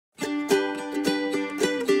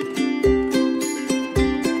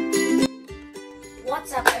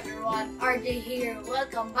everybody here,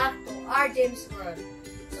 welcome back to our James World.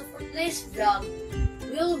 So for today's vlog,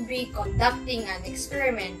 we'll be conducting an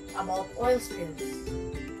experiment about oil spills.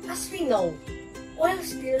 As we know, oil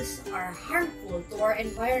spills are harmful to our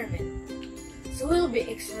environment. So we'll be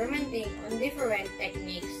experimenting on different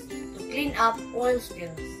techniques to clean up oil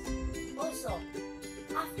spills. Also,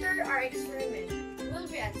 after our experiment, we'll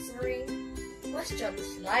be answering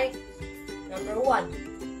questions like number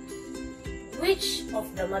 1. Which of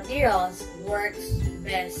the materials works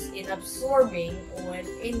best in absorbing oil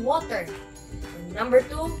in water? And number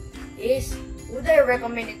 2 is, would I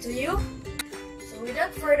recommend it to you? So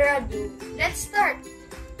without further ado, let's start!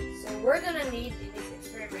 So we're gonna need in this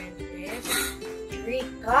experiment is 3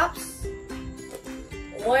 cups,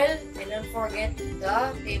 oil, and don't forget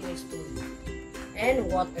the tablespoon, and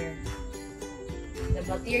water. The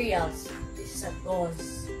materials, this is a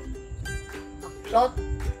gauze, a cloth,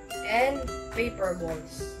 and paper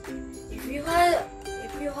balls. If you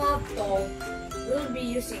have towel, we'll be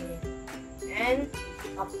using it. And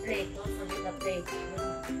a plate, don't forget the plate.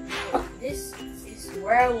 This is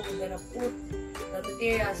where we're gonna put the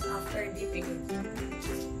materials after dipping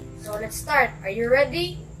it. So let's start. Are you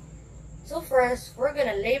ready? So first, we're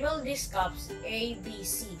gonna label these cups A, B,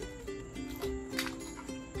 C.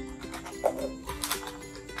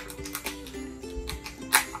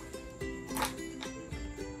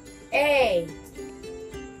 A.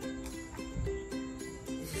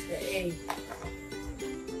 This is the A.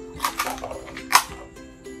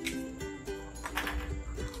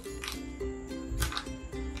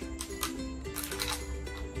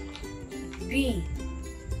 B.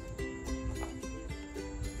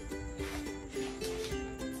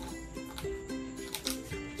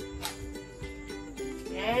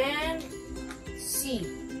 And C.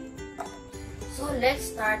 So let's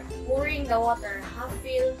start pouring the water half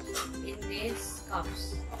filled in these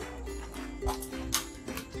cups.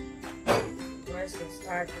 First, let's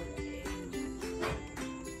start with A.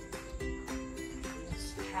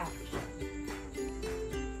 That's half.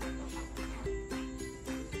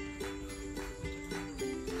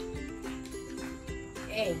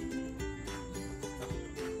 A.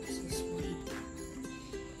 This is B.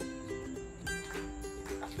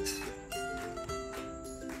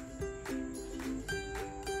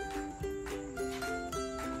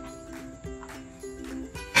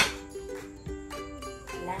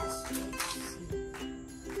 Last is C.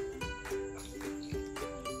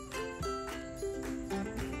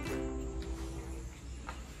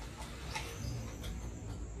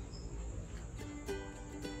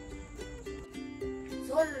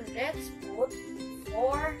 So let's put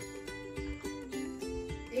 4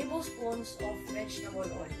 tablespoons of vegetable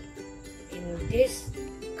oil in these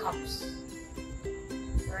cups.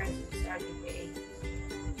 First, start with A.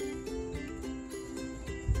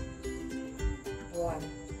 1.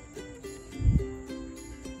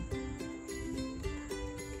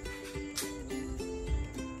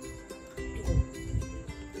 2.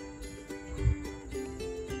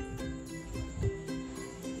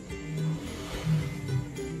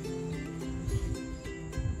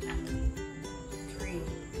 3.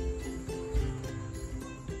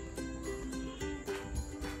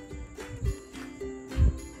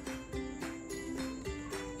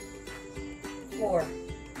 4.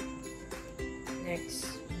 Next,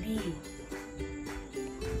 B.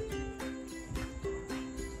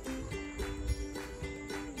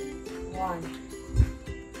 1.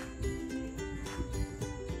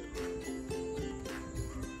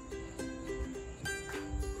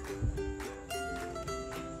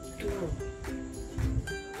 2.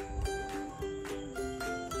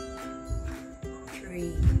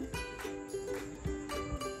 3.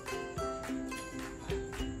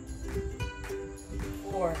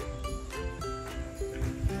 4.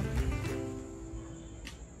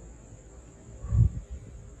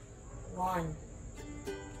 1.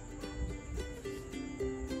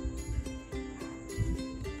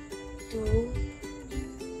 2.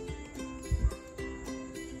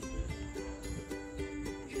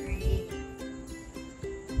 3.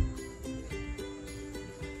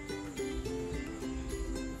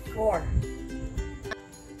 4.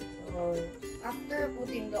 So after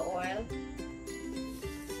putting the oil,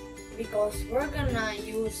 because we're gonna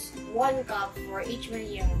use 1 cup for each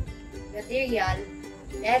material,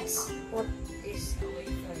 let's put this away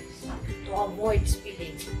first to avoid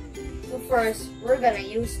spilling. So first, we're gonna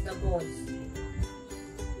use the gauze.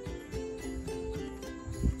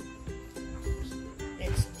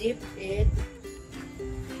 Let's dip it.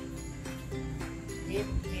 Dip,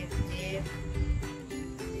 dip, dip.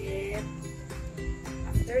 Dip.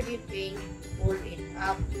 After dipping, pull it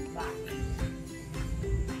up back.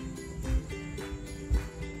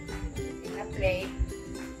 plate.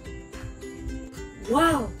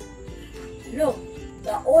 Wow! Look,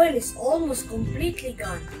 the oil is almost completely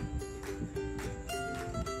gone.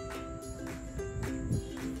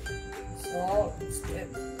 So, let's put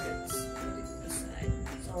it aside.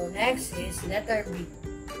 So, next is letter B.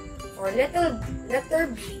 For letter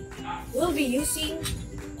B, we'll be using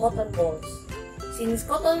cotton balls. Since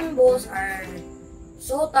cotton balls are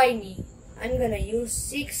so tiny, I'm gonna use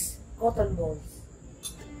 6 cotton balls.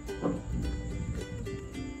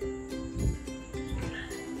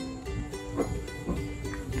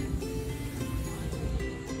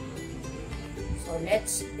 So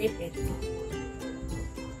let's dip it.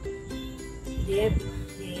 Dip,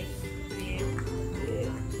 dip, dip, dip, dip,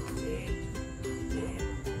 dip, dip.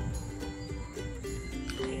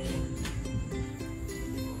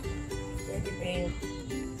 Dipping.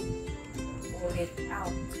 Pull it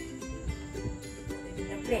out. Put it in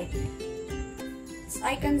the plate. As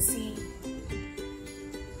I can see,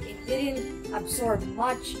 it didn't absorb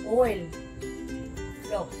much oil.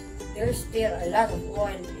 Look, there's still a lot of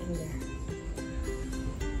oil in there.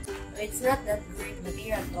 It's not that great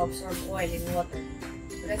material to absorb oil in water.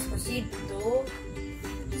 So let's proceed to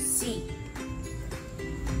C.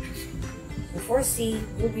 So for C,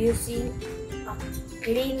 we'll be using a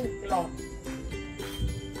clean cloth.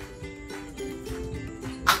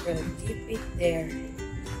 So we're gonna dip it there.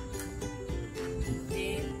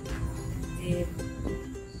 Dip, dip,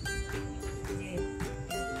 dip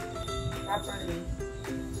properly.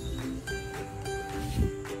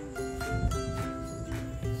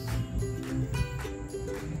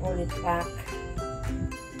 Hold it back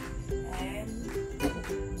and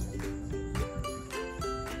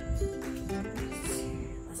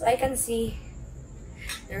as I can see,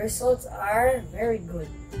 the results are very good.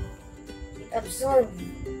 It absorbed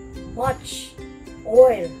much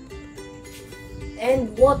oil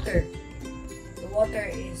and water. The water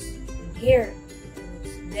is in here and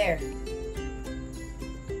it's there.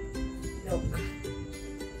 Look.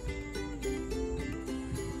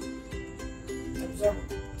 It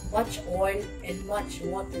absorbed much oil and much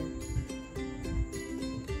water.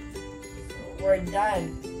 So we're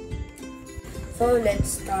done. So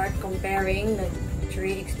let's start comparing the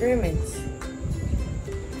 3 experiments.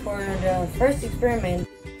 For the first experiment,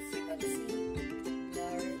 you can see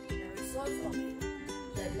the results of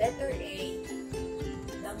the letter A,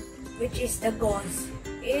 which is the gauze,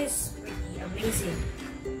 is pretty amazing.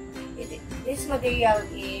 This material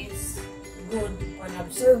is good on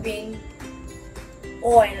absorbing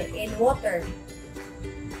oil in water.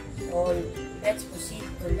 So let's proceed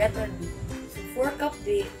to letter B. So for cup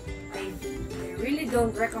B, I really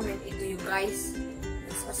don't recommend it to you guys.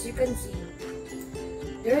 As you can see,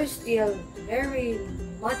 there's still very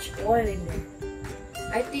much oil in there.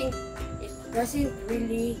 I think it doesn't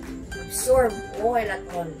really absorb oil at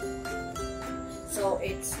all. So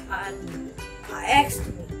it's an X to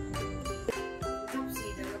me. Cup C,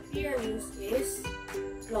 the material used is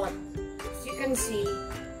cloth. As you can see,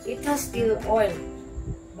 it has still oil,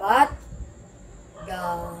 but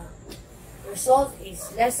the result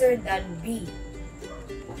is lesser than B.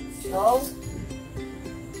 So,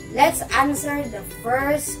 let's answer the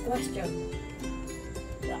first question.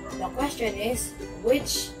 The question is,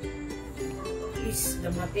 which is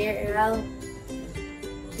the material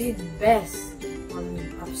did best on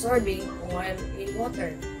absorbing oil in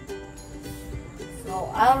water?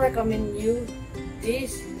 So, I'll recommend you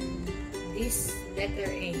this letter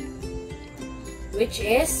A, which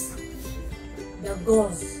is the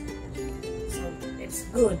gauze. So it's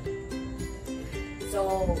good.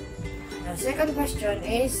 So the second question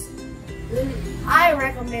is, will I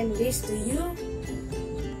recommend this to you?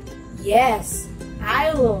 Yes,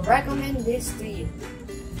 I will recommend this to you.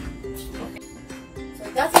 Okay. So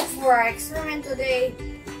that's it for our experiment today.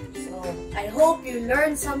 So I hope you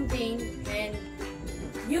learned something and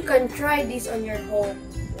you can try this on your home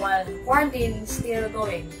while quarantine is still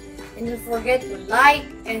going. And don't forget to like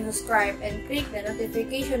and subscribe and click the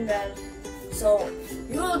notification bell so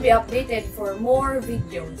you will be updated for more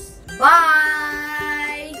videos. Bye!